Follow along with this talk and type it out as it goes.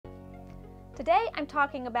Today I'm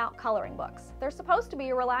talking about coloring books. They're supposed to be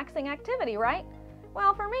a relaxing activity, right?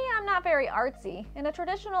 Well, for me, I'm not very artsy, and a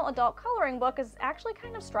traditional adult coloring book is actually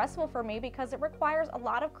kind of stressful for me because it requires a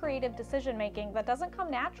lot of creative decision making that doesn't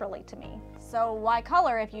come naturally to me. So why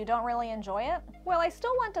color if you don't really enjoy it? Well, I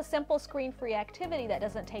still want a simple screen-free activity that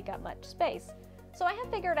doesn't take up much space. So I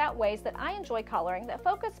have figured out ways that I enjoy coloring that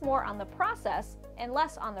focus more on the process and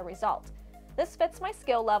less on the result. This fits my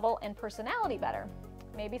skill level and personality better.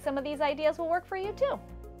 Maybe some of these ideas will work for you too.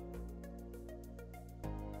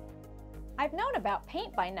 I've known about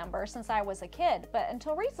paint by number since I was a kid, but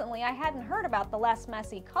until recently I hadn't heard about the less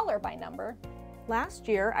messy color by number. Last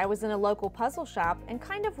year I was in a local puzzle shop and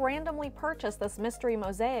kind of randomly purchased this mystery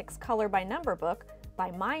Mosaics Color-by-Number book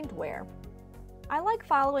by Mindware. I like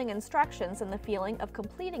following instructions and the feeling of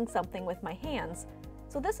completing something with my hands,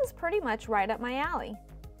 so this is pretty much right up my alley.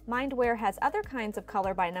 Mindware has other kinds of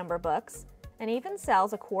color-by-number books and even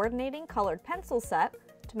sells a coordinating colored pencil set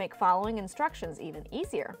to make following instructions even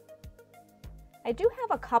easier. I do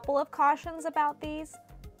have a couple of cautions about these.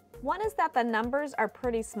 One is that the numbers are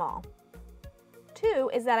pretty small.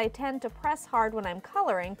 Two is that I tend to press hard when I'm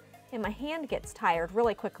coloring and my hand gets tired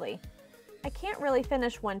really quickly. I can't really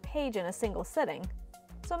finish one page in a single sitting,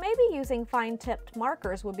 so maybe using fine-tipped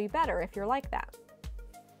markers would be better if you're like that.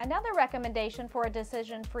 Another recommendation for a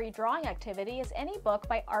decision-free drawing activity is any book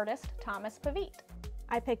by artist Thomas Pavitte.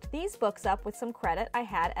 I picked these books up with some credit I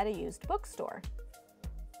had at a used bookstore.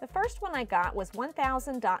 The first one I got was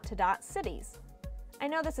 1000 dot-to-dot cities. I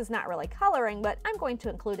know this is not really coloring, but I'm going to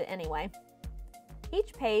include it anyway.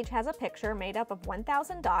 Each page has a picture made up of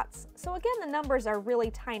 1000 dots, so again the numbers are really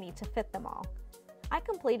tiny to fit them all. I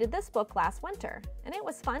completed this book last winter, and it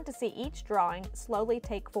was fun to see each drawing slowly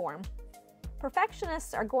take form.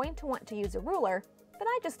 Perfectionists are going to want to use a ruler, but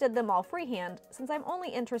I just did them all freehand since I'm only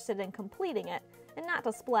interested in completing it and not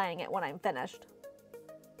displaying it when I'm finished.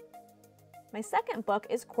 My second book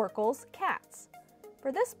is Querkles, Cats.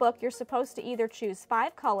 For this book, you're supposed to either choose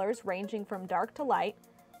 5 colors ranging from dark to light,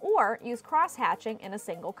 or use cross-hatching in a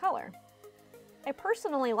single color. I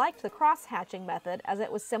personally liked the cross-hatching method as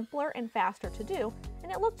it was simpler and faster to do,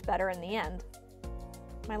 and it looked better in the end.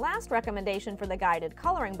 My last recommendation for the guided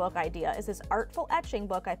coloring book idea is this artful etching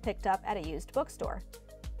book I picked up at a used bookstore.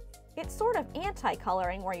 It's sort of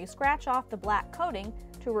anti-coloring where you scratch off the black coating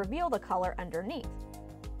to reveal the color underneath.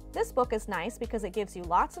 This book is nice because it gives you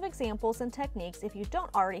lots of examples and techniques if you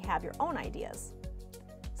don't already have your own ideas.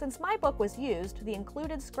 Since my book was used, the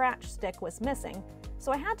included scratch stick was missing,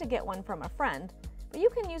 so I had to get one from a friend, but you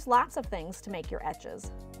can use lots of things to make your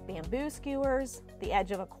etches. Bamboo skewers, the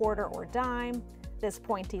edge of a quarter or dime, this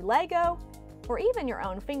pointy Lego, or even your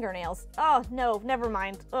own fingernails. Oh no, never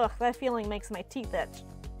mind. Ugh, that feeling makes my teeth itch.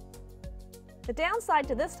 The downside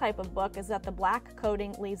to this type of book is that the black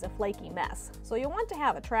coating leaves a flaky mess, so you'll want to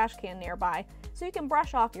have a trash can nearby so you can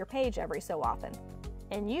brush off your page every so often.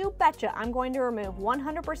 And you betcha I'm going to remove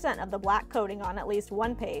 100% of the black coating on at least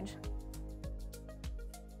one page.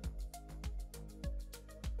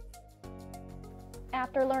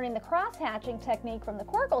 After learning the cross-hatching technique from the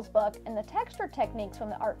Querkles book and the texture techniques from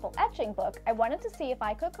the artful etching book, I wanted to see if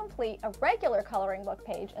I could complete a regular coloring book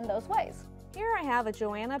page in those ways. Here I have a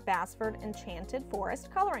Joanna Basford Enchanted Forest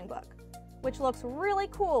coloring book, which looks really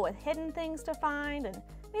cool with hidden things to find and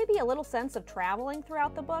maybe a little sense of traveling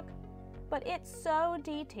throughout the book. But it's so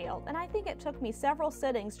detailed, and I think it took me several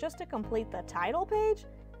sittings just to complete the title page.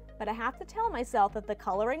 But I have to tell myself that the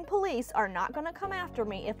coloring police are not going to come after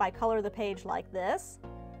me if I color the page like this,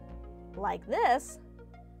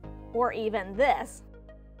 or even this.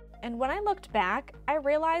 And when I looked back, I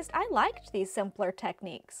realized I liked these simpler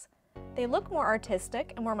techniques. They look more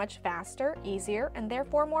artistic and were much faster, easier, and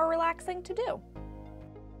therefore more relaxing to do.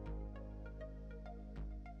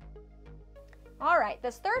 Alright,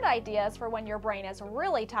 this third idea is for when your brain is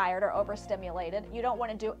really tired or overstimulated. You don't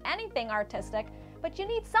want to do anything artistic, but you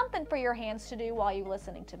need something for your hands to do while you're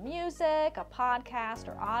listening to music, a podcast,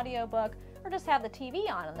 or audiobook, or just have the TV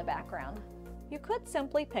on in the background. You could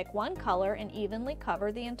simply pick one color and evenly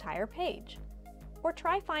cover the entire page. Or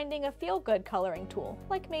try finding a feel-good coloring tool,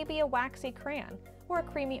 like maybe a waxy crayon or a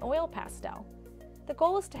creamy oil pastel. The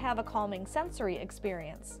goal is to have a calming sensory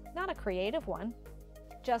experience, not a creative one.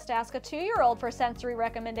 Just ask a 2-year-old for sensory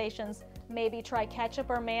recommendations. Maybe try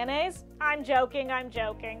ketchup or mayonnaise? I'm joking.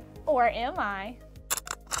 Or am I?